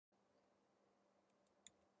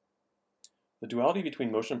The duality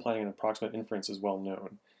between motion planning and approximate inference is well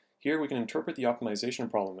known. Here we can interpret the optimization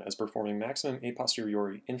problem as performing maximum a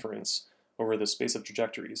posteriori inference over the space of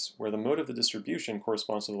trajectories, where the mode of the distribution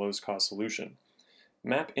corresponds to the lowest cost solution.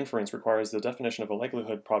 Map inference requires the definition of a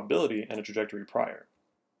likelihood probability and a trajectory prior.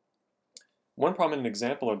 One prominent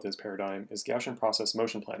example of this paradigm is Gaussian process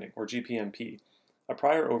motion planning, or GPMP. A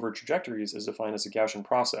prior over trajectories is defined as a Gaussian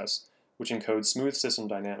process, which encodes smooth system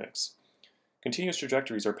dynamics. Continuous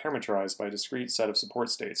trajectories are parameterized by a discrete set of support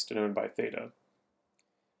states denoted by theta.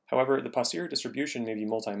 However, the posterior distribution may be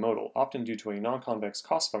multimodal, often due to a non-convex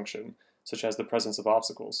cost function, such as the presence of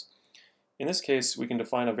obstacles. In this case, we can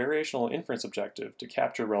define a variational inference objective to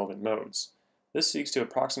capture relevant modes. This seeks to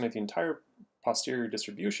approximate the entire posterior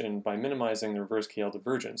distribution by minimizing the reverse KL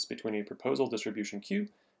divergence between a proposal distribution Q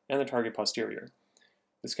and the target posterior.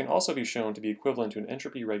 This can also be shown to be equivalent to an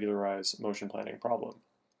entropy regularized motion planning problem.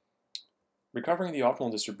 Recovering the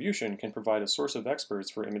optimal distribution can provide a source of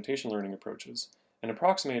experts for imitation learning approaches and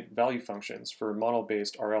approximate value functions for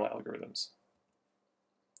model-based RL algorithms.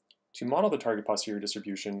 To model the target posterior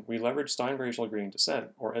distribution, we leverage Stein variational gradient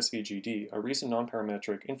descent, or SVGD, a recent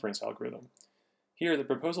nonparametric inference algorithm. Here, the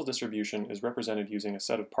proposal distribution is represented using a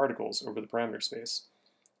set of particles over the parameter space.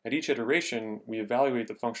 At each iteration, we evaluate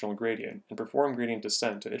the functional gradient and perform gradient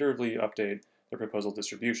descent to iteratively update the proposal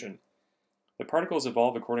distribution. The particles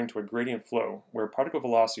evolve according to a gradient flow, where particle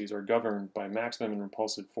velocities are governed by maximum and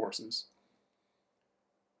repulsive forces.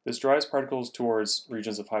 This drives particles towards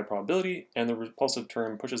regions of high probability, and the repulsive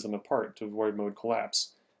term pushes them apart to avoid mode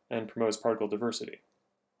collapse and promotes particle diversity.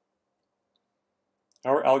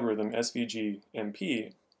 Our algorithm,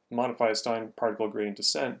 SVGMP, modifies Stein particle gradient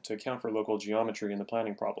descent to account for local geometry in the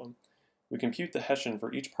planning problem. We compute the Hessian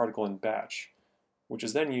for each particle in batch, which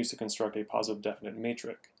is then used to construct a positive definite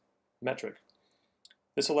metric.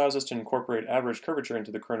 This allows us to incorporate average curvature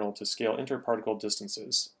into the kernel to scale interparticle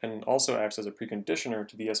distances, and also acts as a preconditioner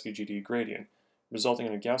to the SVGD gradient, resulting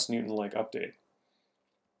in a Gauss-Newton-like update.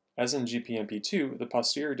 As in GPMP2, the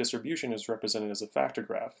posterior distribution is represented as a factor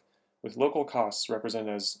graph, with local costs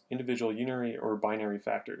represented as individual unary or binary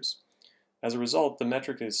factors. As a result, the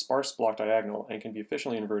metric is sparse block diagonal and can be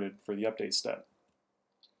efficiently inverted for the update step.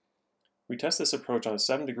 We test this approach on a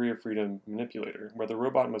 7 degree of freedom manipulator, where the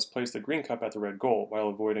robot must place the green cup at the red goal while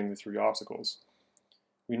avoiding the 3 obstacles.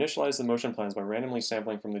 We initialize the motion plans by randomly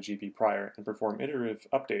sampling from the GP prior and perform iterative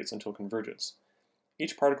updates until convergence.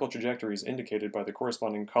 Each particle trajectory is indicated by the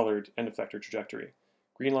corresponding colored end effector trajectory.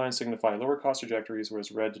 Green lines signify lower cost trajectories,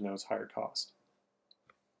 whereas red denotes higher cost.